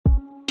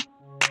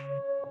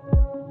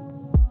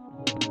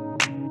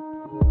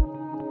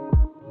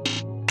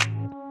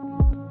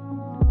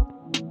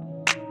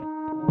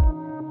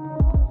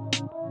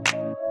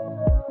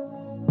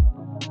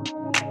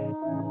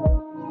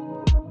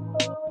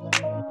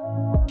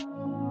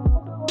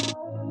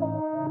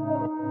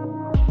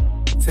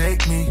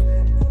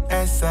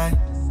yes I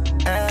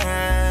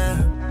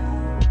am.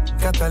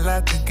 Got a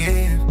lot to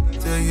give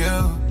to you,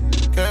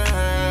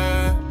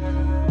 girl.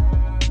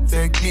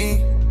 Take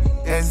me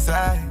as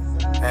I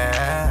am.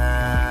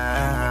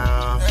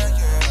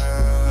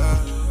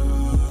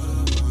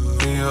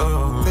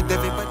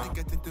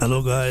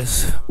 Hello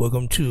guys,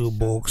 welcome to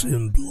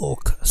Boxing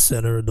Block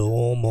Center, the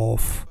home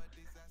of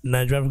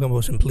Nigerian African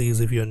boxing.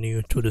 Please, if you're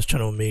new to this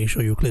channel, make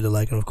sure you click the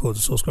like and of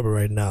course subscribe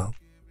right now.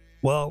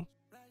 Well,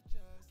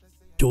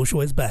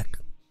 Joshua is back.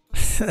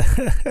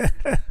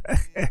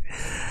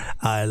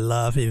 I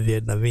love in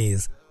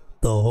Vietnamese.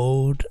 The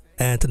old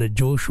Anthony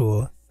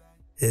Joshua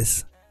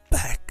is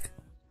back.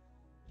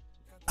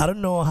 I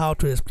don't know how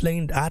to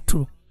explain that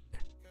to.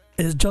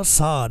 It's just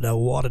sad that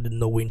Water did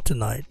not win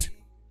tonight.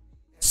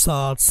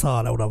 Sad.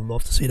 I would have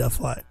loved to see that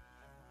fight.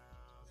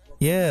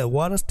 Yeah,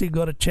 Water still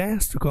got a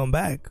chance to come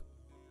back.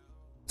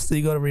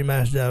 Still got to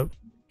rematch that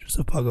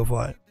Joseph Parker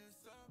fight.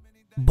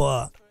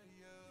 But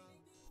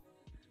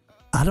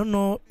I don't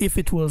know if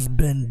it was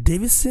Ben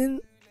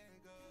Davison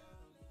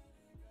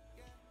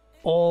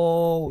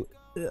or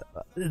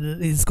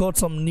he's got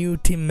some new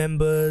team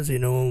members, you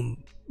know,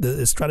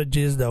 the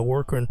strategies that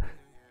work on.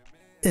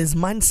 His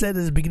mindset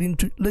is beginning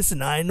to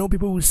listen. I know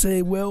people will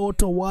say, well,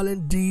 Otto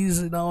Wallin, these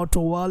and Otto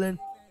Wallin,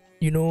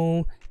 you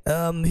know,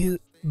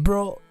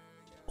 Otto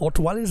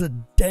Wallin is a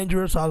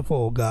dangerous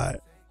alpha guy.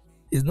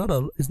 It's not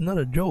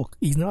a joke.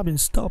 He's not been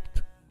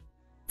stopped.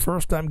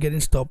 First time getting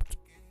stopped.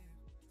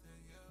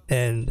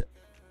 And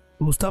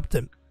who stopped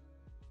him?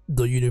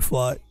 The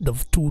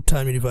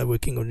two-time unified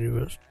world king of the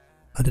universe,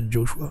 Anthony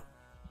Joshua.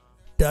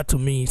 That to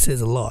me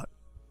says a lot.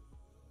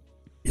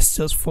 It's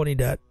just funny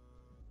that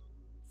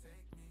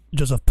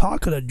Joseph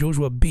Parker that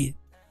Joshua beat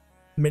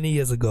many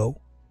years ago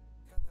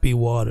beat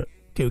Water.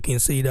 Okay, we can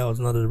say that was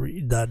not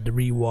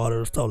the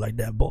Water stuff like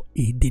that, but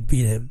he did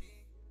beat him.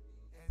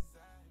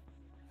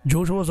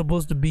 Joshua was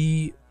supposed to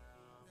be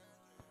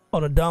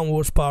on a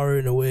downward spiral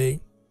in a way,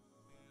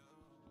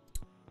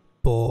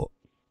 but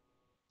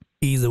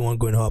he's the one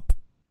going up.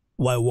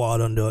 While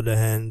Water, on the other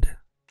hand,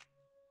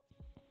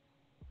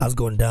 has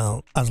gone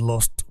down, has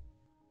lost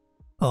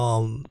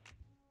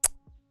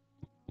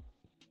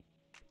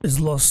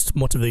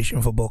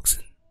motivation for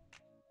boxing.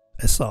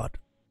 It's sad.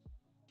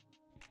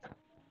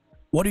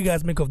 What do you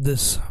guys make of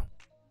this?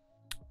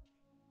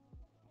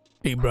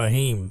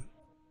 Ibrahim.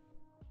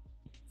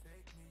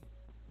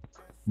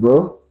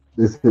 Bro,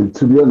 listen,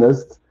 to be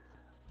honest,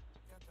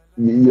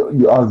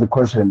 you asked the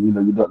question, you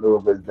know, you don't know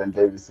if it's Ben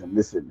Davison.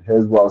 Listen,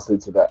 here's what I'll say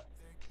to that.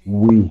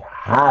 We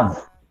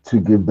have to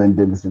give Ben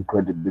Davison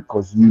credit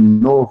because you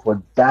know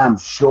for damn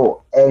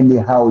sure,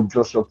 anyhow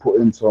Joshua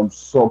put in some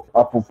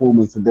subpar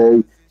performance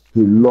today,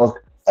 he lost,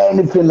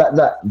 anything like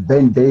that,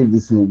 Ben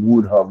Davison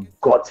would have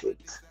got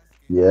it.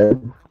 Yeah,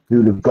 he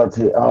would have got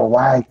it. Oh,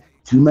 why?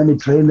 Too many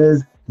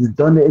trainers. He's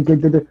done it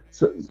again.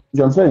 So, you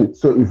know what I'm saying?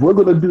 So, if we're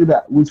going to do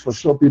that, which for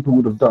sure people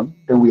would have done,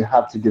 then we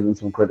have to give him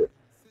some credit.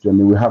 Do you know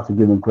what I mean? We have to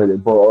give him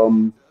credit. But,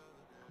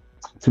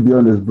 to be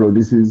honest, bro,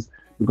 this is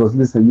because,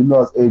 listen, you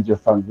know, as AJ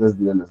fans, let's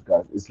be honest,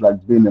 guys, it's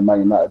like being a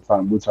Man United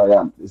fan, which I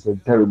am. It's a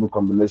terrible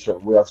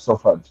combination. We have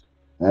suffered.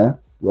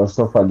 We have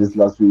suffered these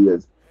last few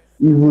years.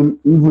 Even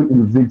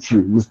in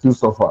victory, we still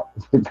suffer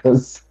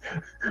because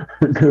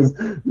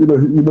you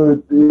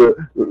know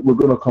we're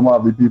gonna come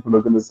out. The people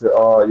are gonna say,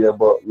 "Oh yeah,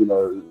 but you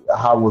know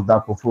how was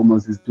that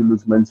performance? He still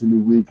looks mentally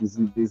weak. Is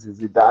it this? Is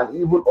it that?" And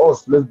even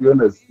us, let's be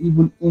honest,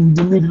 even in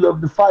the middle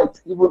of the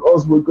fight, even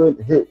us, we're going,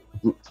 "Hey,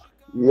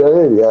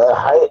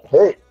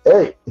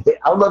 hey,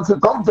 I'm not too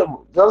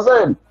comfortable." You know what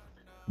I'm saying?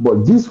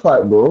 But this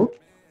fight, bro,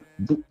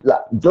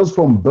 like just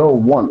from bell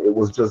one, it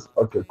was just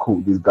okay,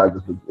 cool. This guy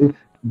just looked.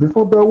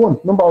 Before Bell won,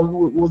 remember I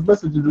was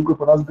messaging the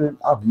group and I was going,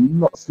 have you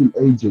not seen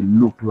AJ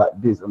look like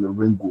this on the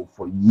ring walk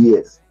for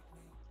years?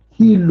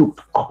 He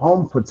looked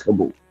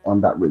comfortable on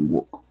that ring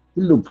walk.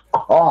 He looked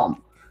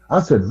calm.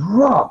 I said,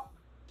 Rob,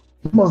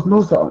 he must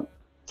know something.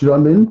 Do you know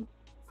what I mean?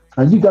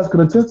 And you guys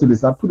can attest to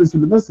this. I put this in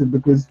the message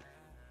because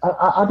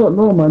I don't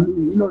know, man.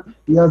 You know,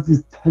 he has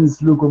this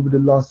tense look over the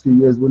last few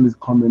years when he's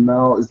coming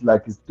out. It's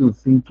like he's still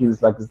thinking.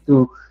 It's like he's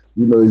still...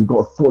 You know, he's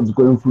got thoughts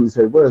going through his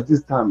head. Whereas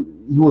this time,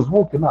 he was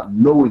walking out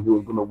knowing he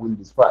was going to win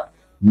this fight.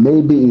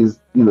 Maybe he's,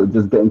 you know,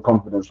 just getting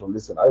confidence from,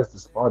 listen, I used to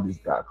spar this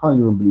guy. I can't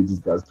even believe this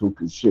guy's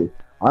talking shit.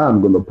 I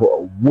am going to put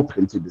a whoop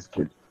into this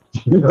kid.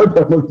 You know,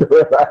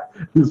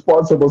 he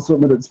sparred someone so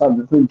many times,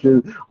 you're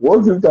thinking,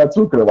 what's this guy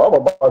talking about?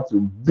 I'm about to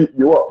beat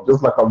you up,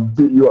 just like I've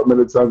beat you up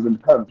many times in the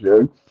camp,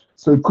 yeah?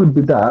 So it could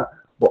be that.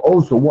 But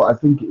also, what I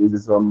think it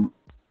is you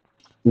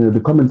know, the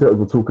commentators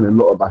were talking a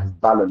lot about his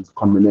balance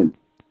coming in. Do you know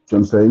what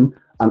I'm saying?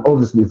 And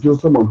obviously, if you're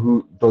someone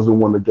who doesn't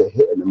want to get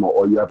hit anymore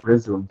or you're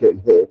apprehensive of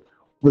getting hit,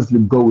 obviously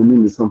going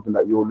in is something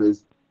that you're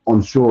always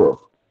unsure of,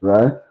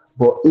 right?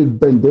 But if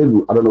Ben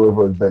Davis, I don't know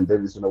whether it was Ben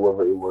Davis or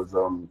whether it was,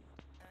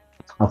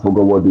 I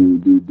forgot what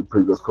the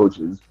previous coach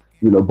is,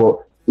 you know,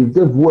 but if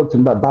they've worked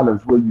in that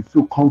balance where you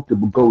feel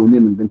comfortable going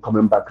in and then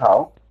coming back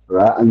out,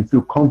 right, and you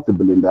feel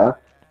comfortable in that,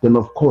 then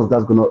of course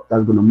that's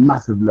gonna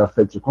massively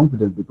affect your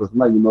confidence because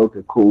now you know,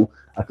 okay, cool,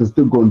 I can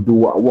still go and do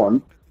what I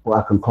want, but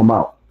I can come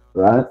out.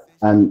 right?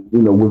 And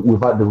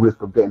without the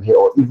risk of getting hit,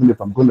 or even if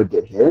I'm gonna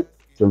get hit,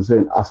 so I'm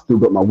saying I've still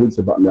got my wits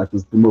about me. I can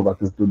still move. I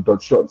can still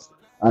dodge shots,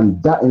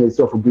 and that in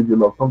itself will give you a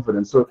lot of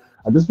confidence. So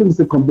I just think it's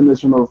a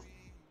combination of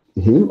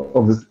him,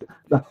 obviously.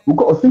 Like, we've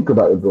got to think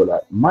about it, bro.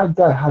 Like, my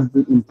guy has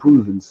been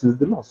improving since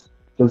the loss.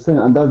 So I'm saying,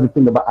 and that's the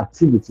thing about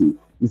activity.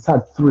 He's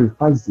had 3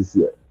 fights this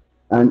year.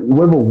 And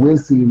whether we're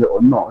seeing it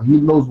or not, he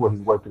knows what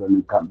he's working on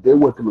in camp. They're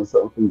working on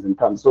certain things in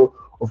camp. So,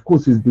 of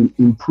course, he's been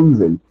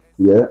improving.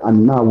 Yeah.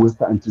 And now we're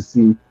starting to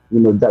see,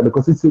 that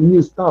because it's a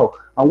new style.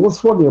 And what's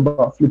funny about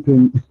boxing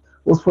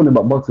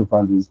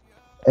fans is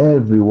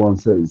everyone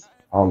says,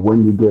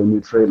 when you get a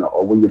new trainer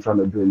or when you're trying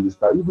to do a new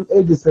style, even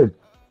AJ said,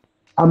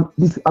 I'm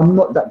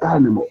not that guy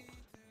anymore.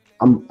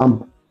 I'm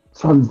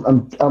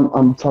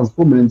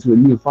transforming into a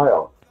new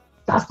fighter.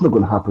 That's not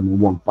going to happen in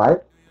one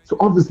fight. So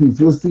obviously, if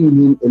you're seeing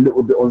him a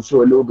little bit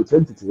unsure, a little bit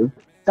tentative,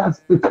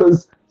 that's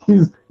because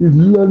he's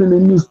learning a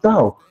new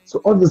style.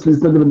 So obviously,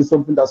 it's not going to be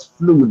something that's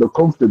fluid or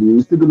comfortable.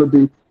 It's still going to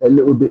be a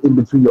little bit in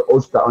between your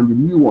old style and your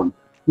new one.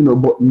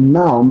 But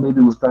now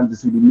maybe we're starting to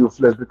see the new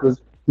flesh because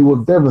he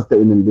was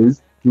devastating in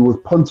this. He was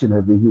punching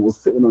heavy. He was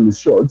sitting on his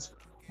shots,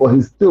 but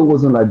he still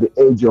wasn't like the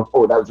age of,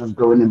 that's just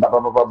going in, blah, blah,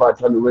 blah, blah, blah,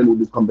 trying to win with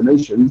these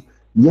combinations.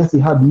 Yes, he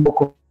had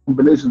more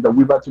combinations that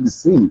we've actually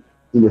seen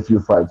in a few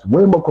fights.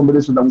 Way more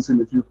combinations than we've seen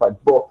in a few fights,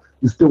 but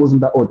he still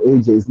wasn't that old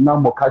AJ. He's now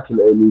more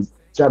calculated. He's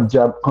jab,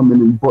 coming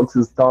in,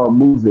 boxing style,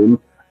 moving.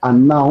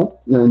 And now,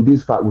 in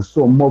this fight, we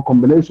saw more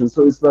combinations.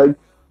 So it's like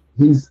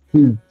he's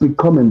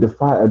becoming the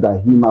fighter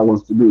that he now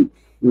wants to be.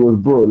 It was,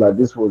 bro, like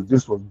this was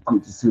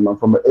good to see, man.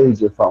 From an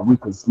AJ fan, we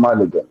can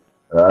smile again.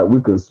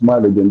 We can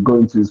smile again, go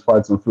into his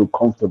fights and feel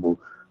comfortable.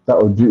 That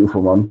was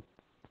beautiful, man.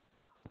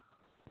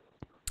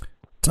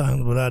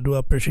 Thanks, but I do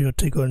appreciate your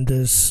take on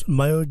this.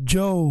 Mayo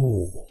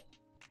Joe.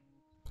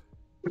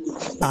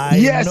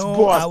 Yes,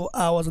 boss.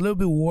 I was a little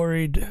bit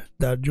worried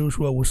that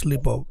Joshua would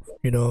slip up,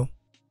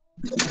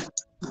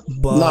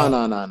 But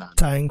No.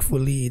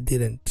 thankfully he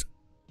didn't.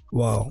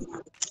 Wow.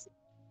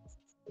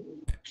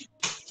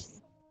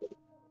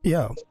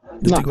 Yeah.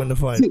 The take on the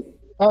fight. See,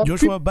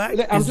 Joshua back?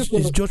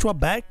 Is Joshua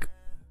back?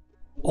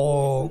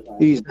 Or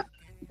he's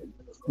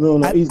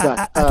he's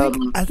back.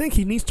 I think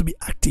he needs to be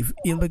active.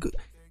 He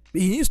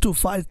needs to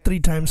fight 3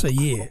 times a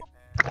year,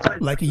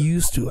 like he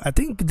used to. I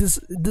think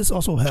this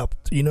also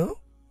helped.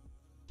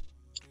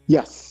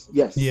 Yes.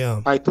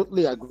 Yeah. I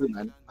totally agree,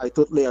 man. I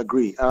totally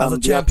agree. As a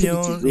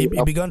champion, he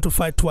began to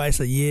fight twice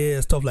a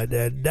year, stuff like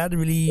that. That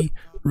really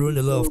ruined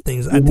a lot of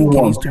things. I think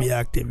he needs to be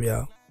active.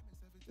 Yeah.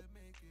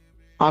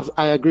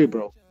 I agree,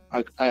 bro.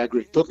 I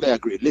agree. Totally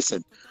agree.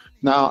 Listen,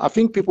 now I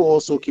think people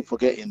also keep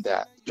forgetting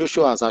that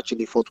Joshua has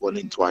actually fought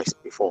Wallin twice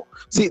before.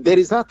 See, there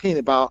is that thing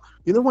about,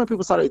 when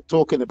people started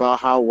talking about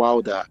how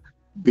Wilder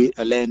beat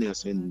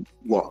Alenius in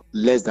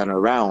less than a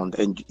round,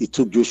 and it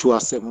took Joshua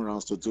 7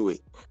 rounds to do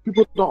it.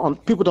 People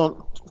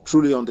don't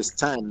truly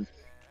understand.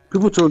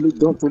 People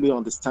don't truly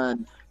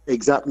understand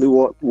exactly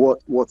what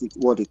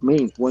it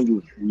means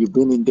when you've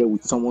been in there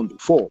with someone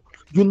before.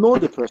 You know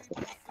the person,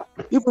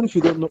 even if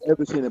you don't know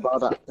everything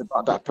about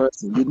that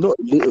person, you know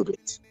a little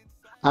bit.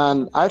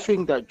 And I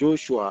think that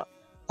Joshua,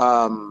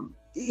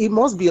 it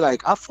must be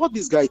like, I fought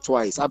this guy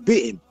twice. I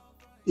beat him.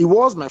 He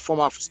was my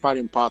former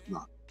sparring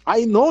partner.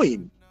 I know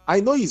him. I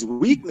know his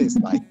weakness.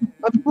 Like,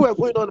 and people are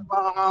going on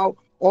about how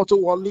Otto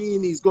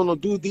Wallin is gonna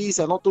do this,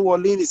 and Otto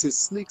Wallin is a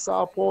slick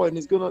southpaw, and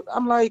he's gonna.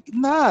 I'm like,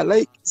 nah.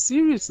 Like,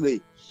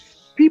 seriously,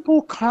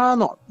 you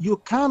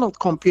cannot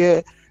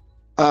compare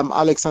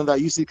Alexander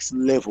Usyk's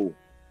level,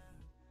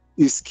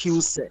 his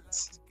skill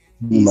set,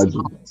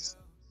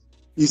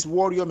 his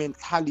warrior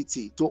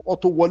mentality to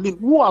Otto Wallin.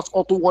 Who has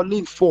Otto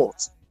Wallin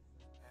fought?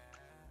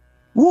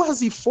 Who has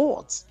he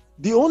fought?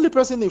 The only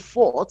person he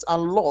fought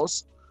and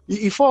lost,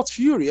 he fought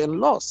Fury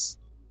and lost.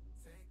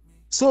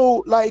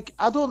 So, like,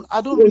 I don't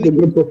really, a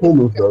good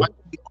performance, though.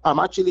 I'm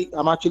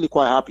actually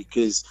quite happy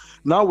because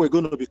now we're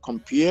going to be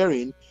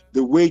comparing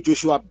the way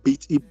Joshua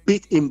beat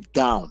him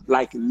down,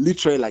 like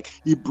literally, like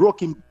he broke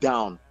him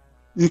down.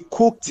 He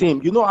cooked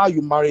him. You know how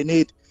you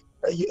marinate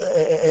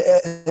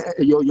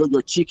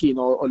your chicken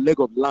or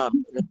leg of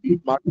lamb, you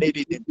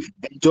marinate it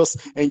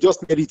and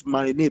just let it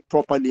marinate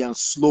properly and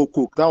slow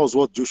cook. That was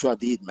what Joshua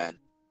did, man.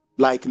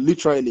 Like,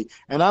 literally.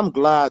 And I'm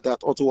glad that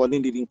Otto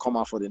Wallin didn't come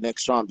out for the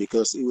next round,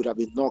 because it would have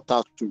been knocked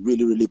out to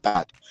really, really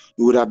bad.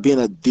 It would have been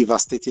a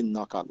devastating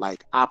knockout,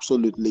 like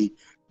absolutely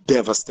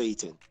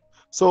devastating.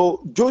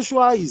 So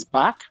Joshua is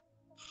back.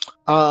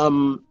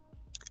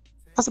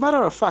 As a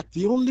matter of fact,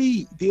 the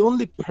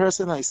only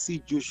person I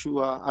see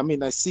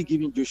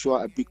giving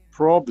Joshua a big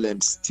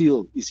problem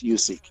still is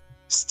Usyk.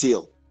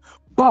 Still.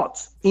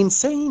 But in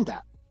saying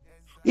that,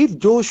 if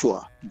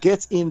Joshua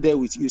gets in there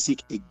with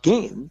Usyk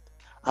again,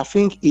 I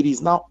think it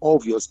is now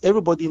obvious.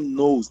 Everybody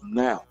knows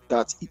now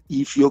that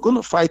if you're going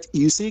to fight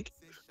Usyk,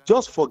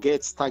 just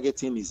forget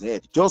targeting his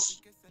head.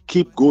 Just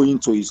keep going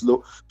to his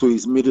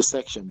middle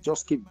section.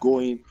 Just keep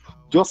going.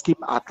 Just keep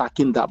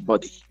attacking that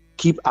body.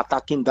 Keep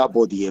attacking that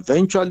body.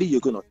 Eventually, you're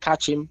going to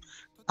catch him.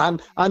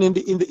 And in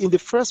the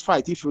first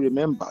fight, if you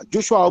remember,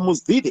 Joshua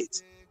almost did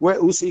it. where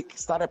Usyk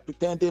started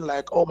pretending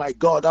like, oh my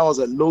God, that was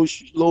a low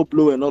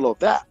blow and all of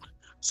that.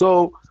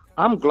 So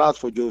I'm glad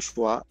for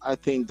Joshua. I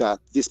think that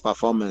this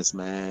performance,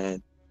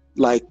 man,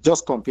 like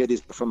just compare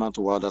this performance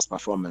to Wilder's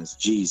performance.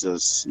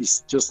 Jesus,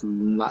 it's just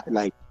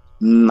like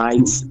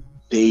night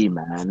day,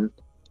 man.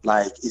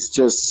 Like it's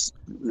just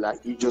like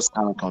you just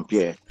can't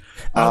compare.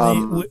 I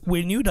mean,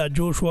 we knew that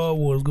Joshua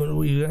was going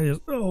to.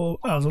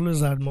 Has always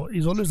had more.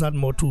 He's always had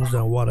more tools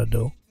than Wilder,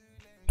 though.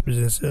 To be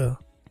sincere,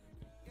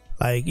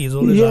 like he's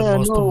always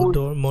had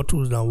more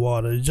tools than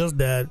Wilder. It's just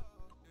that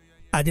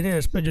I didn't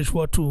expect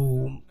Joshua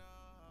to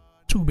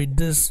be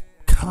this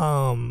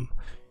calm.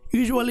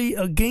 Usually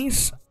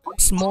against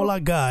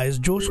smaller guys,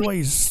 Joshua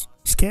is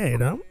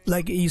scared, huh?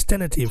 Like he's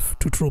tentative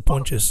to throw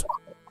punches.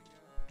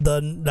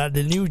 The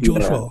new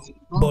Joshua,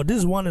 but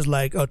this one is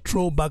like a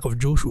throwback of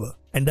Joshua,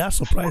 and that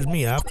surprised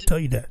me. I have to tell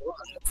you that.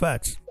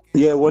 Facts.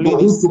 Yeah, Wallin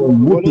is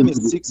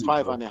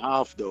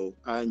 6'5.5" though,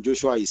 and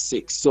Joshua is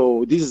 6.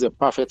 So this is a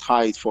perfect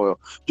height for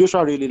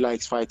Joshua. Really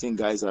likes fighting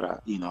guys that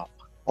are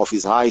of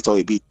his height or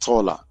a bit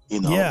taller.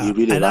 Yeah, he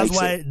really and that's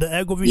likes why it. the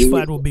Ergovic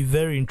fight will be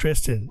very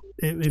interesting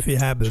if it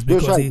happens,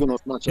 because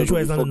Joshua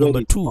is on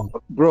number 2.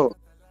 Bro,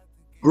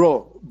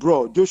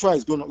 Joshua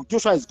is gonna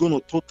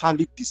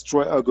totally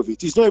destroy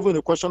Ergovic. It's not even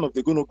a question of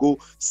they're gonna go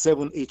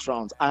 7-8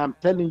 rounds. I am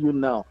telling you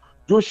now,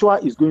 Joshua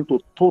is going to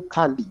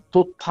totally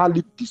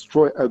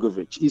destroy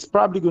Ergovic. It's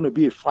probably going to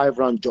be a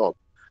 5-round job.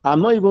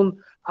 I'm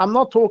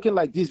not talking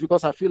like this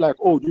because I feel like,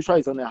 oh, Joshua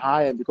is on a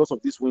high end because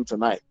of this win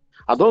tonight.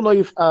 I don't know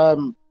if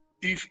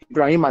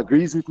Ibrahim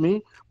agrees with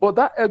me, but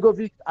that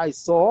Ergovic I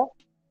saw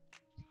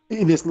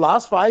in his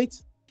last fight,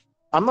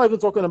 I'm not even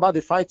talking about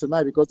the fight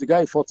tonight because the guy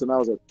he fought tonight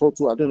was a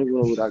total. I don't even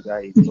know who that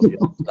guy is.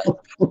 Like,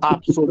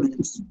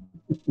 absolute.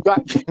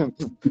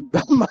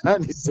 That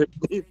man is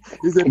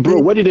a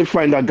bro. Where did they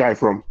find that guy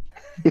from?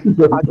 I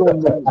don't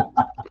know.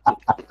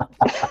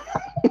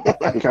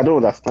 Like, I don't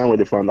understand where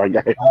they found that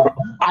guy.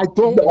 I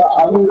don't.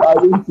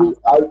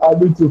 I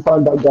need to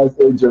find that guy's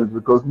agent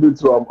because me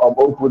too. I'm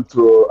open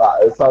to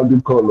a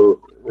sounding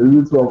call.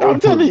 I'm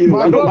telling you,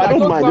 I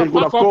don't mind. They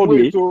could have called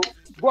me. Go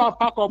and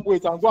pack up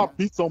weight and go and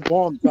beat some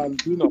bombs and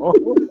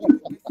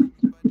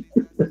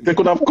They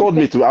could have called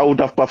me too. I would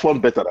have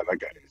performed better than that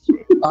guy.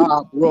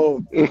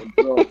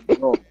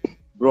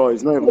 Bro,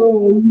 it's not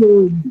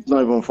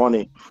even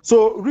funny.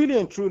 So really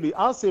and truly,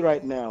 I'll say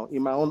right now,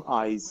 in my own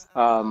eyes,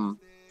 the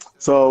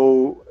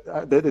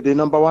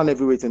number 1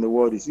 heavyweight in the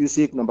world is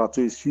Usyk. Number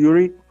 2 is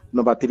Fury.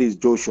 Number 3 is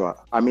Joshua.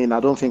 I mean, I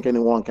don't think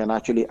anyone can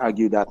actually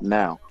argue that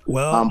now.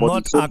 Well,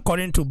 not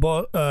according to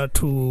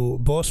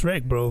Boss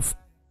Rec, bro.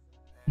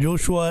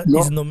 Joshua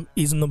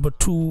is number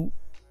 2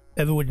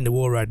 heavyweight in the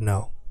world right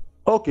now.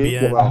 Okay.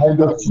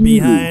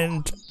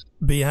 Behind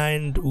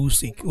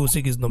Usyk.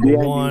 Usyk is number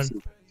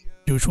 1.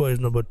 Joshua is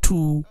number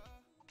 2.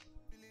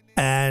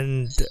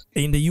 And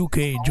in the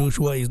UK,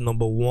 Joshua is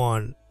number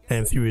 1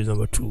 and Fury is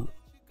number 2.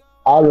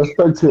 I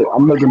respect it.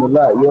 I'm not gonna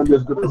lie. You're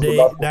just gonna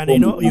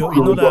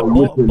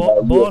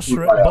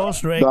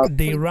Boss Rec,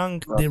 they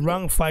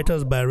rank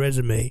fighters by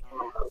resume,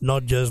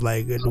 not just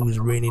like who's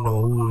reigning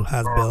or who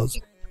has belts.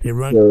 They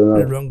rank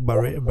by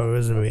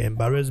resume, and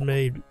by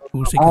resume,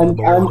 Usyk is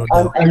number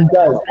 1. And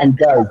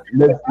guys,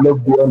 let's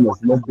be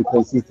honest. Let's be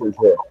consistent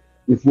here.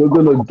 If you're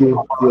gonna give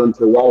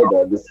Deontay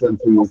Wilder the same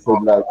thing you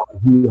said, like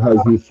who has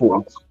he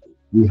fought,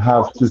 we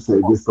have to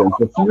say the same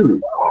for Fury.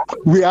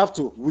 We have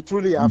to. We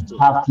truly have to. We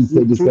have to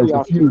say the same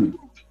for Fury.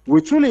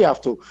 We truly have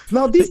to.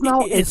 Now this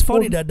it's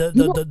funny that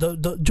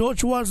the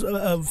Joshua's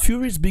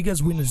Fury's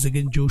biggest win is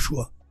against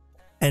Joshua,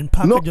 and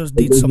Parker just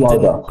did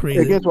something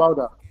crazy against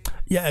Wilder.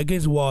 Yeah,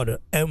 against Wilder,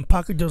 and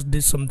Parker just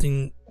did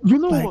something. You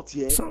know what?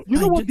 Yeah, you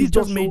know what? He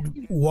just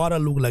made Wilder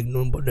look like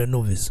the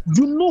novice.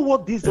 You know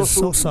what this is?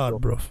 So sad,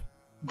 bro.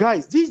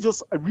 Guys, this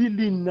just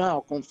really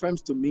now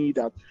confirms to me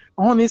that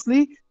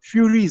honestly,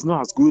 Fury is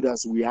not as good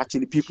as we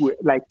actually people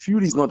like.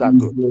 Fury is not that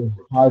good.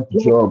 Hard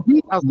job.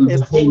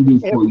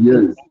 For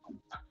years.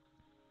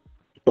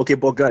 Okay,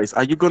 but guys,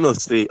 are you gonna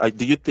say?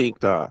 Do you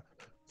think that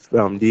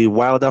the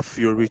Wilder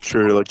Fury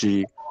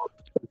trilogy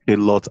a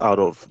lot out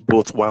of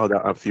both Wilder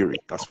and Fury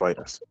as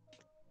fighters?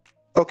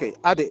 Okay,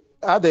 Ade,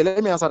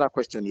 let me answer that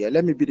question here.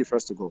 Let me be the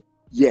first to go.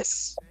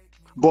 Yes.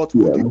 But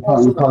would you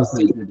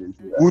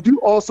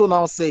also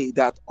now say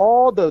that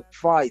all the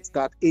fights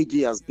that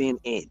AJ has been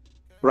in,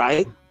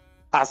 right,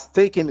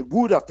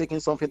 would have taken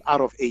something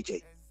out of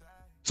AJ?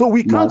 So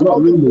we can't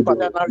really look at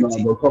that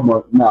narrative. No, come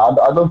on. No,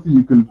 I don't think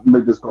you can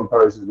make this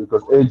comparison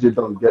because AJ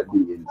don't get the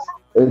ins.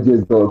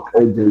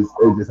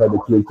 AJ's had a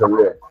clear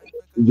career.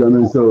 You know what I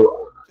mean?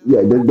 So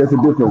yeah, there's a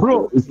difference.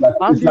 Bro, it's like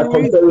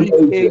comparing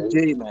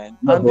AJ, man.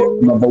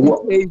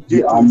 AJ.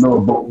 Yeah, I know,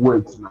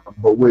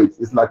 but wait.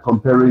 It's like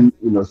comparing,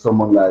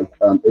 someone like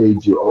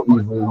AJ or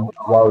even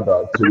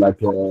Wilder to like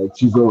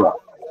Chisora,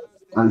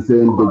 and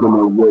saying they're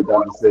gonna weigh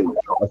down the same.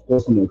 Of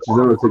course,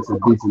 Chisora takes a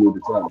beating all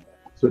the time.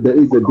 So there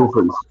is a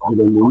difference. You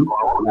know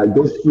what I mean? Like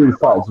those 3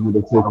 fights would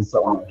have taken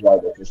something like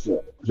Wilder for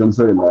sure. You know what I'm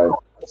saying? Like.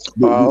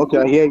 Okay,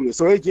 I hear you.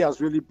 So AJ has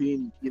really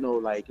been,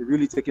 like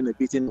really taking a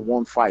beating in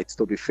one fight,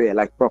 to be fair,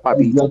 like proper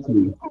beating.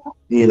 Exactly.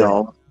 You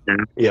know.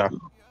 Yeah,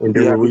 in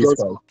the Yeah, Ruiz because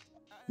fight.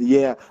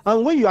 yeah,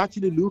 and when you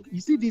actually look,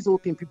 you see this whole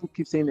thing people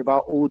keep saying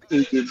about old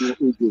AJ, new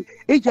AJ.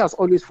 AJ has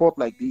always fought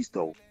like this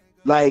though.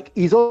 Like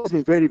he's always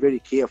been very, very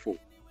careful.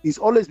 He's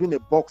always been a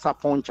boxer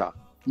puncher,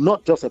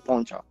 not just a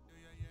puncher.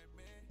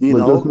 You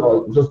but know?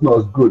 just not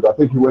as good. I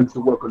think he went to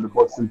work on the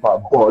boxing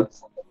part,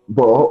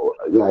 but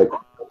like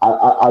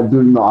I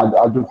do know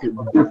I do think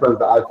the difference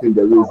that I think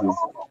there is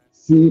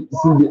see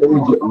the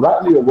age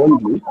rightly or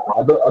wrongly.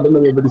 I don't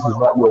know whether this is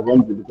rightly or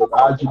wrongly because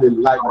I actually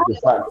like the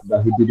fact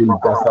that he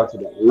didn't gas out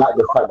today. I like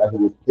the fact that he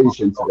was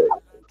patient today.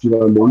 Do you know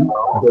what I mean?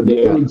 But the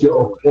Yeah, age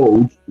of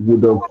old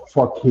would have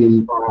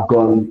fucking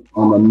gone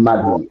on a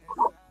mad one.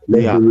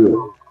 Let's be yeah,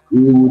 real. He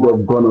would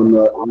have gone on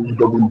he would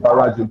have been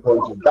barraging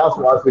punches. That's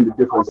what I think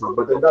the difference is.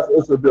 But then that's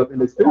also a bit of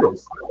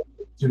inexperience.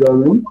 Do you know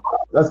what I mean?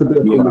 That's a bit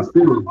of yeah.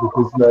 inexperience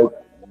because like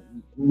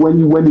when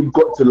you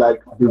got to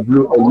like the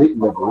real elite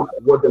level,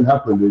 what then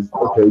happened is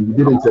okay, you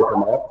didn't take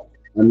him out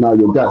and now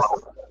you're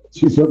gassed.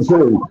 You see what I'm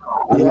saying?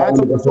 And Yeah, now I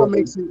all of a suppose what sudden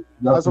makes you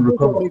you I have to suppose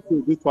what recover. makes you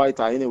a good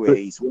fighter So,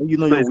 anyway is when you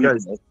know your please,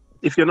 guys, weakness.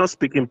 if you're not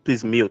speaking,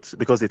 please mute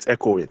because it's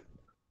echoing.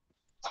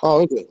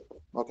 Oh, okay.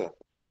 Okay.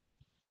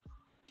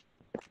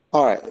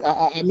 All right.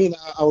 I mean,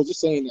 I was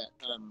just saying that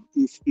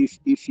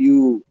if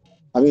you,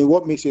 I mean,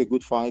 what makes you a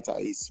good fighter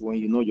is when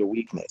you know your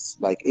weakness.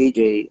 Like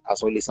AJ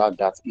has always had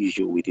that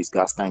issue with his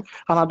gas tank,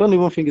 and I don't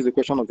even think it's a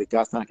question of the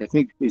gas tank. I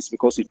think it's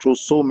because he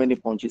throws so many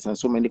punches and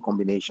so many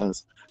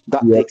combinations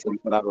that Yeah. takes a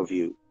lot out of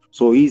you.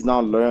 So he's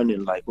now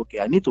learning, like, okay,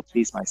 I need to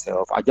pace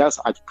myself. I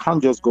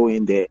can't just go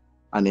in there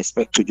and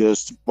expect to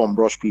just bomb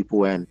rush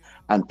people and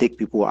take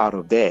people out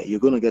of there. You're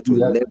gonna get to a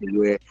Yeah. level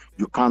where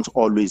you can't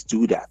always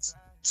do that.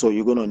 So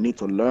you're going to need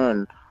to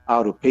learn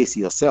how to pace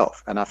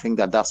yourself. And I think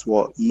that that's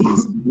what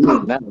he's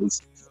doing now.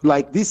 It's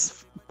like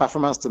this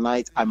performance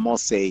tonight, I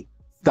must say,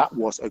 that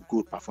was a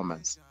good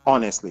performance.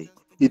 Honestly,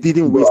 it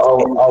didn't But waste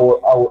any.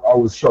 I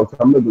was shocked.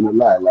 I'm not gonna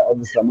lie. Like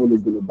obviously I'm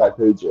always gonna back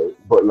AJ,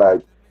 but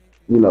like,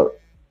 you know,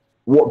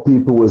 what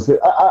people will say.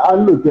 I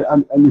look at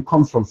and it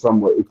comes from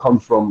somewhere. It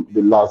comes from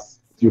the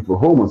last few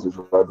performances,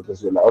 right? Because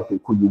you're like, okay,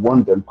 cool, you won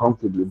them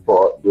comfortably,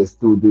 but there's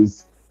still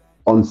this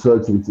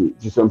uncertainty. Do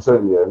you see what I'm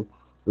saying? Yeah,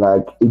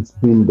 like it's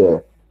been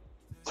there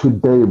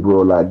today,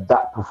 bro. Like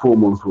that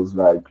performance was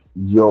like,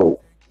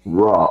 yo,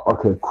 raw.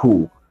 Okay,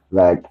 cool.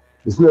 Like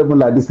it's not even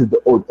like this is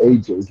the old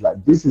AJ. It's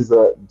like this is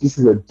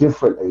a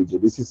different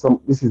AJ. This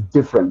is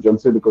different. You know what I'm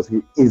saying? Because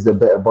he is a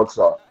better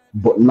boxer,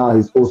 but now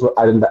he's also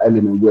adding that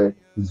element where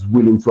he's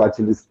willing to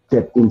actually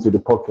step into the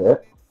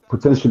pocket,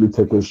 potentially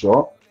take a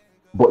shot.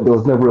 But there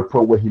was never a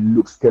point where he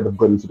looked scared of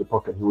going into the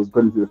pocket. He was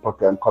going into the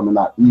pocket and coming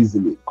out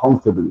easily,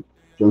 comfortably.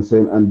 You know what I'm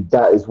saying? And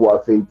that is what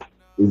I think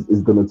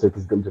is going to take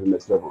his game to the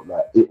next level.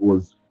 Like it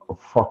was a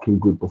fucking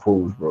good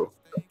performance, bro.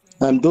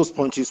 And those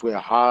punches were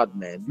hard,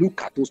 man.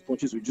 Look at those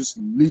punches. Were just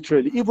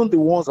literally, even the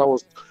ones I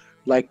was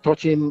like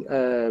touching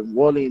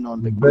Wallin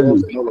on the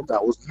gloves Belly. and all of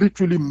that was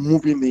literally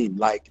moving in.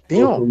 Like,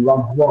 So damn. from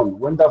round one,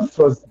 when that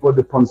first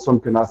body punch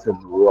something, I said,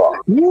 raw.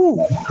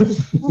 Woo.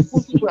 Those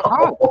punches were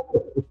hard.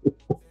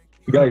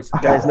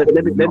 Guys, let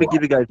me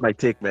give you guys my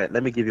take, man.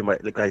 Let me give you my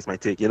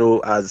take. You know,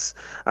 as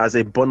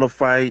a bona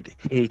fide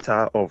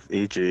hater of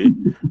AJ,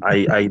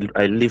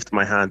 I lift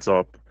my hands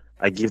up.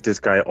 I give this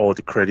guy all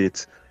the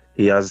credit.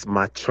 He has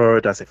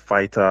matured as a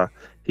fighter.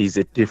 He's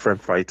a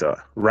different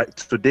fighter. Right,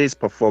 today's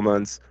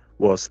performance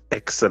was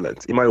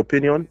excellent, in my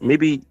opinion.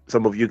 Maybe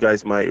some of you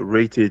guys might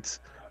rate it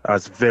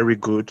as very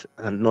good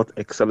and not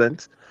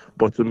excellent,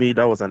 but to me,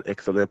 that was an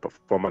excellent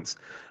performance.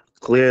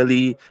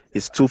 Clearly,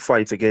 his two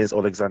fights against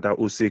Alexander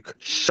Usyk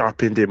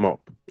sharpened him up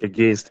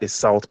against a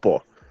southpaw.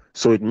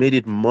 So it made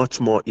it much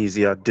more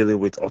easier dealing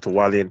with Otto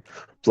Wallin.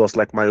 Plus,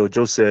 like Mayo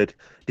Joe said,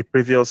 the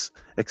previous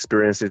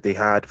experiences they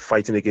had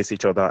fighting against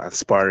each other and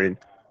sparring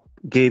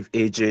gave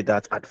AJ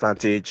that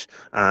advantage.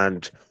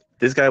 And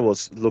this guy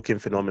was looking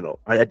phenomenal.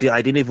 I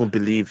didn't even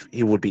believe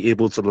he would be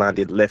able to land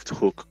a left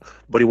hook,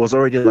 but he was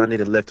already landing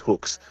the left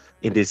hooks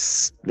in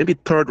this maybe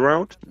third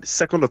round,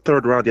 second or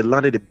third round. He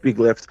landed a big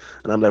left,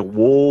 and I'm like,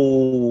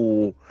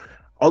 whoa.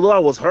 Although I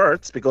was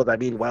hurt because I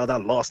mean Wilder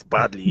lost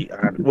badly,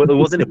 and well, it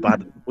wasn't a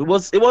bad. It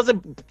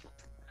wasn't.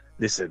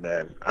 Listen,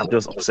 man, I'm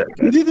just upset,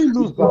 He man. didn't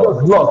He lose just bad.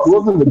 lost. It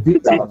wasn't a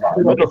beat See, down now.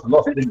 you He know, just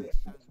lost, didn't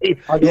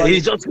he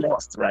just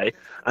lost, right?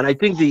 And I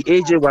think the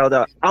AJ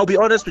Wilder, I'll be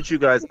honest with you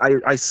guys,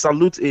 I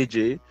salute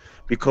AJ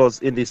because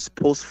in this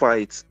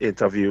post-fight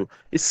interview,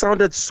 it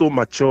sounded so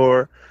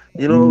mature.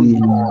 You know,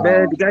 he?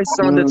 man, the guy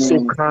sounded so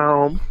Mm,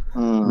 calm.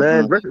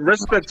 Man, mm.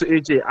 respect to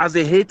AJ. As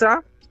a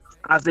hater,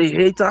 I have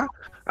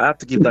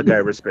to give that guy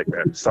respect,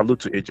 man. Salute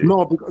to AJ.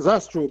 No, because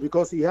that's true.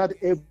 Because he had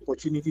every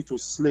opportunity to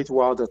slate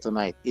Wilder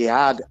tonight. He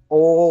had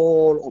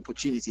all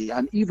opportunity,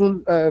 and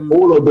even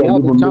All of he them,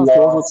 had the even chance to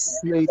Miller, also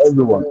slate.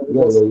 everyone.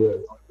 Yeah, Was yeah, yeah.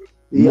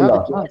 he had the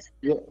Miller. chance?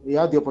 Yeah, he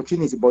had the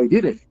opportunity, but he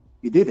didn't.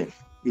 He didn't.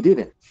 He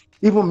didn't.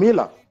 Even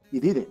Miller, he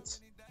didn't.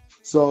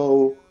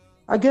 So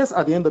I guess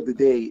at the end of the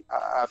day,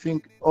 I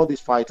think all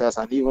these fighters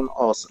and even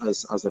us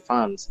as the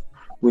fans,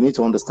 we need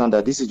to understand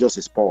that this is just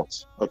a sport.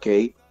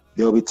 Okay,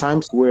 there will be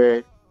times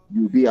where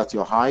you'll be at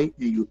your high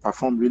and you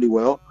perform really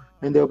well.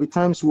 and there'll be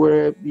times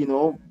where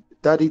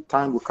daddy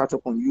time will catch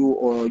up on you,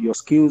 or your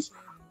skills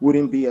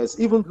wouldn't be as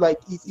even like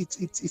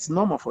it's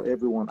normal for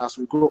everyone as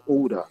we grow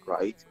older,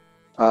 right?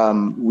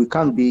 We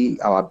can't be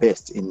our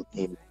best in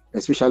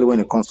especially when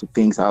it comes to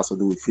things that has to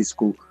do with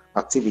physical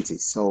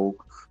activities. So,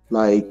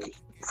 like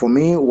for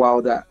me,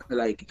 Wilder,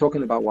 like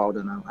talking about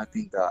Wilder now, I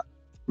think that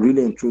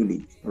really and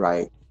truly,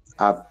 right?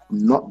 I've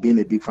not been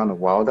a big fan of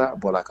Wilder,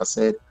 but like I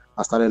said,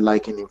 I started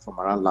liking him from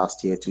around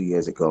last year, 2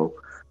 years ago.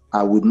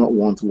 I would not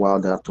want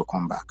Wilder to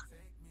come back,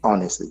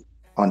 honestly,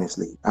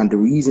 honestly. And the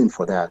reason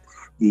for that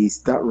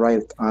is that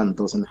right hand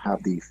doesn't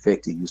have the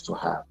effect it used to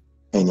have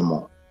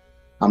anymore.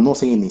 I'm not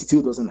saying he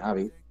still doesn't have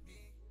it.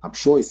 I'm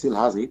sure he still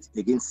has it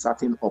against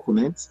certain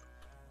opponents.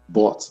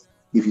 But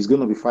if he's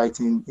going to be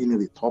fighting in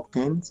the top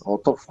 10s or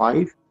top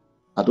 5,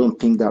 I don't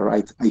think that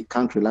right. I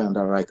can't rely on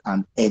that right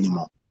hand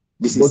anymore.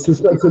 This But is to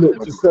circle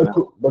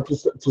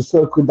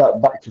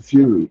that back to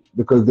Fury,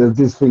 because there's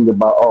this thing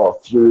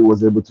about Fury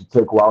was able to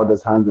take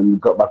Wilder's hands and he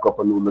got back up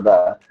and all of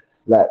that.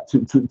 Like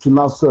to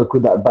now circle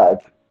that back,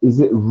 is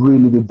it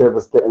really the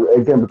devastating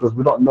again? Because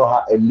we don't know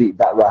how elite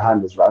that right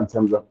hand is, right? In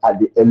terms of at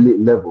the elite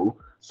level.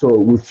 So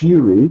with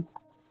Fury,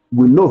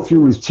 we know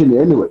Fury's chilly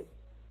anyway.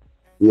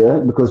 Yeah,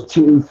 because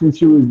Fury's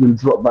been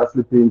dropped by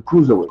flipping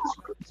cruiserweights.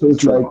 So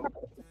it's like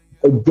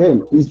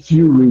again, is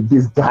Fury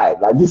this guy?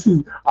 Like this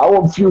is I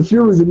want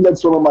Fury's the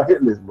next one on my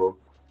hit list, bro.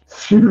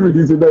 Fury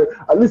is in there.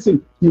 And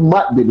listen, he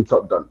might be the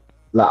top gun.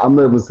 Like I'm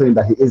not even saying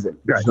that he isn't.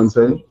 You know what I'm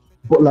saying?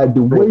 But like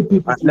the way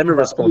people let me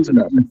respond to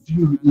that.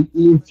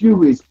 He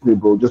infuriates me,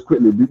 bro. Just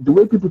quickly, the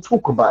way people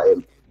talk about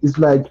him is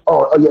like,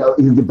 oh yeah,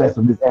 he's the best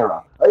of this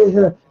era. Oh,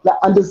 yeah. Like,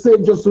 and they say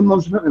it just so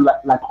nonchalantly,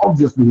 like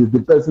obviously he's the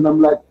best, and I'm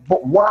like,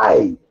 but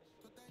why?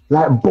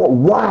 Like, but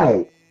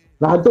why?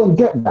 Like, I don't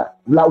get that.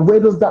 Like, where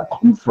does that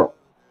come from?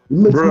 It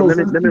makes Bro, no let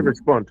sense me to me.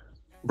 respond.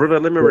 Brother,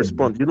 let me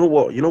respond. You know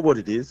what? You know what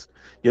it is?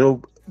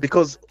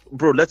 Because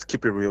bro, let's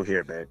keep it real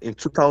here, man. In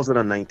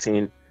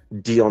 2019,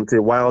 Deontay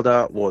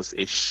Wilder was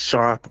a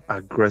sharp,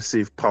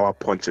 aggressive power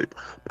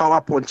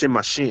punching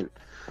machine.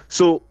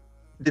 So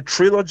the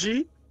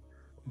trilogy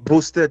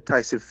boosted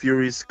Tyson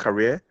Fury's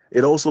career.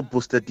 It also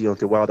boosted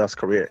Deontay Wilder's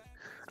career.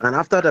 And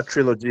after that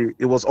trilogy,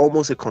 it was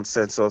almost a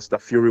consensus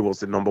that Fury was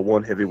the number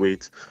one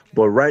heavyweight.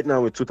 But right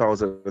now in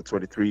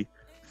 2023,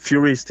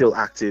 Fury is still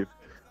active.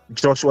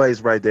 Joshua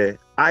is right there.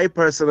 I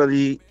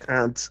personally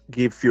can't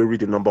give Fury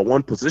the number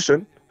one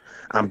position.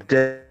 I'm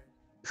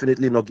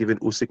definitely not giving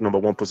Usyk number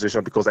one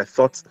position because I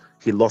thought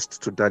he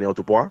lost to Daniel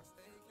Dubois.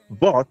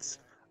 But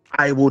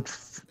I would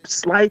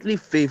slightly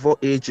favor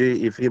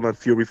AJ if him and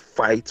Fury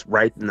fight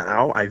right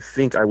now. I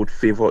think I would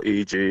favor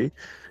AJ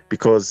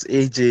because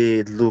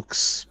AJ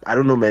looks, I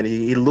don't know, man,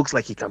 he looks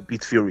like he can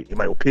beat Fury, in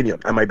my opinion.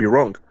 I might be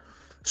wrong.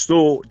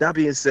 So, that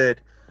being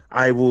said,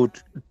 I would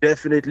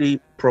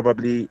definitely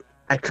probably,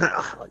 I can't,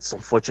 it's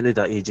unfortunate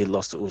that AJ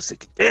lost to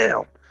Usyk.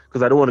 Damn,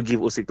 because I don't want to give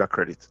Usyk that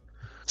credit.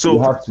 You So,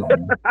 have to.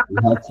 You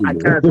have to. I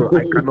can't, bro.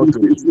 I cannot do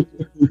it.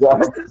 You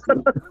have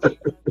to.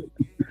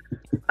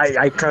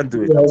 I can't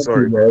do it. You I'm have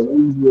sorry. to,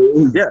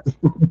 man. Yeah.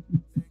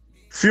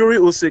 Fury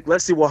Usyk,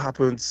 let's see what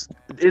happens.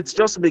 It's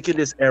just making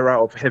this era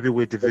of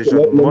heavyweight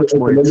division much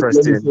more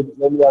interesting.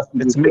 Let me ask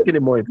you It's this. making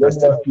it more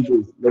interesting.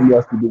 Let me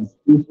ask you this.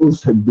 If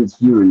Usyk beats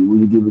Fury, will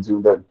you give it to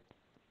him then?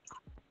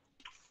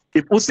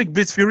 If Usyk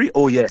beats Fury,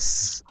 oh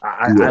yes,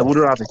 I Yeah.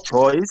 wouldn't have a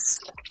choice.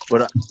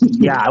 But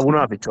yeah, I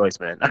wouldn't have a choice,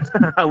 man.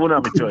 I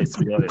wouldn't have a choice,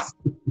 to be honest.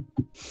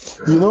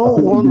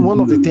 one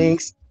of the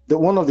things,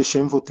 one of the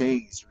shameful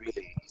things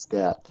really is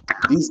that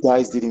these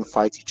guys didn't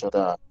fight each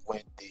other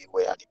when they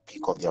were at the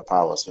peak of their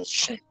powers. So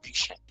shame, big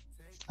shame.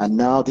 And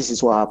now this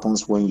is what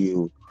happens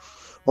when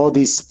all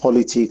these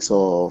politics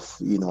of,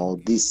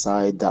 this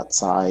side, that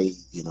side,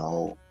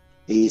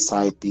 A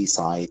side, B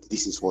side,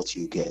 this is what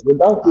you get. But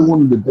that's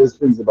one of the best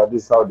things about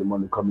this Saudi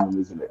money coming in,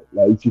 isn't it?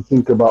 Like if you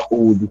think about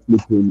all the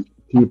flipping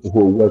people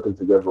who are working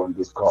together on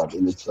this card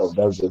in itself,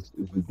 that's just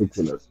it's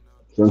ridiculous.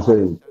 You know what I'm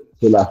saying?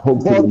 So like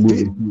hopefully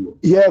moving forward.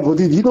 Yeah, but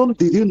did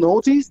you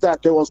notice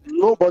that there was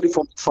nobody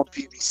from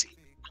PBC?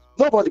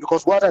 Nobody,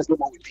 because Wilder is no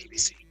more with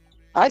PBC.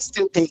 I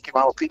still think, in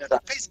my opinion,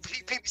 that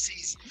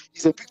PBC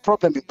is a big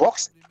problem in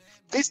boxing.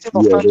 This thing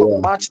of trying to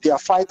match their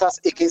fighters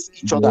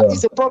against each other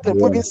is a problem.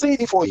 We've been saying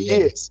it for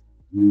years.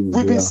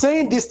 We've been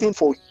saying this thing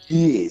for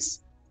years.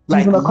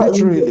 Like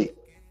literally.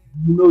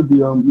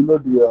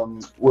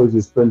 What is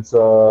it, Spencer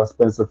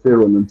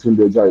Fearon and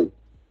Tunde Ajayi?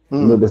 You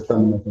know the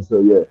standing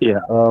officer, Yeah.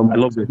 I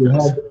love this.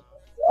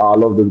 I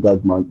love those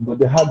guys, man. But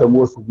they had the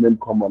most of them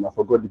come on. I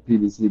forgot the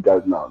PVC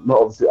guys now. Not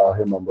obviously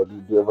Al-Heyman, but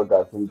the other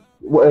guy from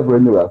whatever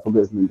anyway, I forget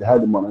his name. They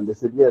had them on and they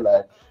said, yeah,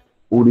 like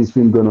all these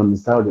things going on in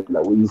Saudi,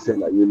 like when you say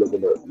like you're not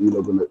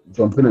gonna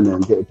jump in there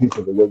and get a piece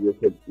of it, where you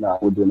said, nah,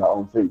 we're doing our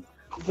own thing.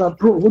 It's like,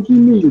 bro, what do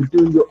you mean you're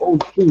doing your own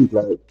thing?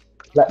 Like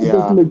it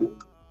doesn't make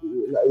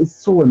it's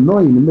so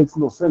annoying, it makes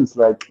no sense.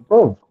 Like,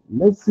 bro,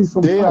 let's see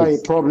some They fights.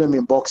 are a problem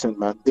in boxing,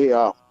 man. They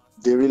are.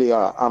 They really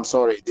are. I'm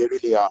sorry, they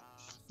really are.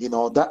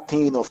 That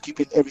thing of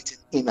keeping everything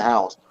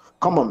in-house.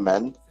 Come on,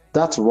 man.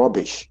 That's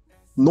rubbish.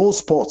 No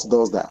sport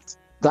does that.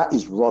 That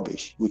is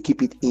rubbish. We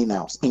keep it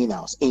in-house,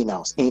 in-house,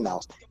 in-house,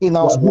 in-house.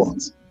 In-house Like,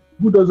 what?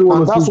 who doesn't want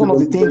And to see that's one of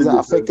the Devontae things that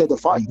Davis affected the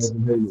and fight.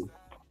 Devin Haney?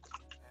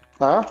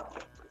 Huh?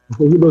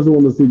 So who doesn't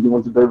want to see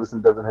Devontae Davis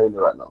and Devin Haney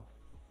right now?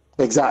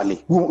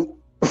 Exactly. No,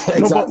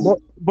 Exactly.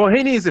 but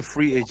Haney is a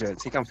free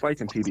agent. He can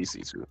fight in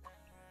PBC too.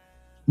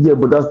 Yeah,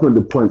 but that's not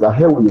the point. I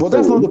hear what you're But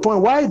that's not saying. the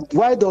point.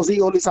 Why does he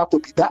always have to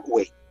be that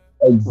way?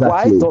 Why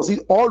Exactly. does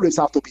it always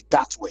have to be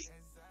that way?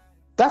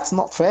 That's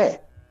not fair.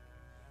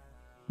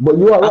 But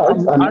you are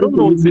right. I don't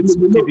know if it's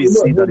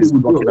PBC that Haley is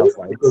would do blocking our it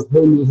fights. because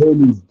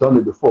Haley's done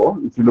it before.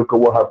 If you look at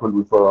what happened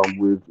with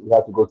he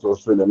had to go to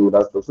Australia and all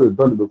that stuff. So he's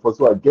done it before.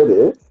 So I get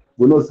it.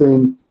 We're not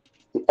saying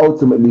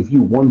ultimately if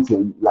you want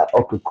him, like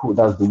okay, cool,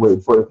 that's the way.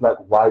 But it's like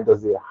why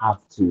does it have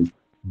to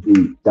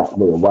be that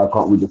way? Why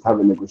can't we just have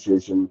a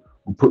negotiation?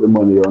 We put the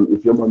money on.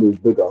 If your money is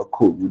bigger,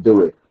 cool, we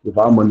do it. If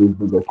our money is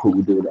bigger, cool,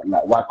 we do it.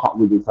 Like why can't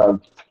we just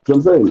have? Do you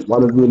know what I'm saying? Why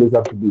does it always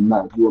have to be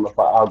nice? You want to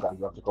fight our guys,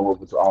 you have to come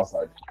over to our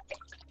side.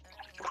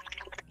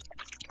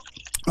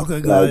 Okay,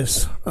 Like,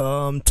 guys.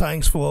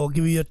 Thanks for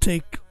giving your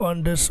take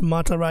on this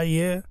matter right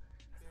here.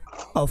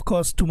 Of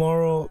course,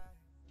 tomorrow,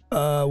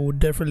 we'll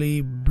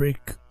definitely break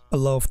a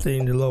lot of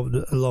things.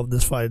 I love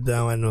this fight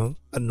down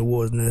and the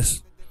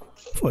worthness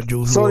for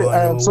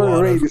Joshua.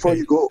 Sorry, Ray. Before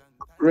you go,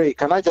 Ray,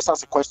 can I just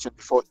ask a question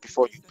before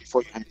you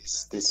end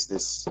this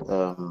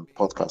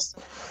podcast?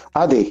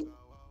 Ade,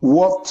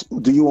 what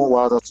do you want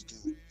Wilder to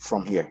do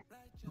from here?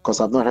 Because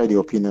I've not heard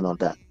your opinion on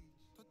that.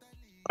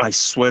 I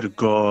swear to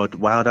God,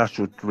 Wilder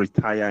should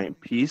retire in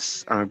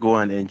peace and go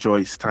and enjoy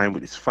his time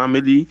with his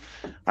family.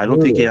 I don't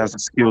think he has the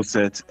skill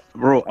set.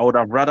 Bro, I would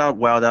have rather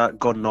Wilder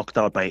got knocked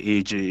out by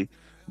AJ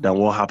than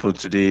what happened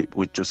today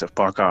with Joseph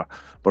Parker.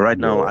 But right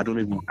now, I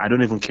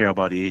don't even care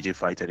about the AJ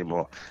fight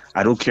anymore.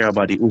 I don't care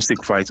about the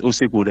Usyk fight.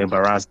 Usyk would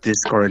embarrass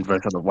this current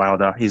version of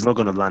Wilder. He's not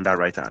going to land that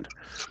right hand.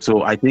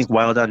 So I think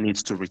Wilder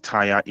needs to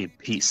retire in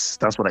peace.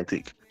 That's what I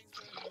think.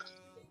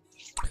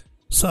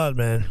 Sad,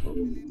 man.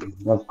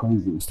 that's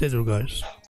crazy. Stay there, guys.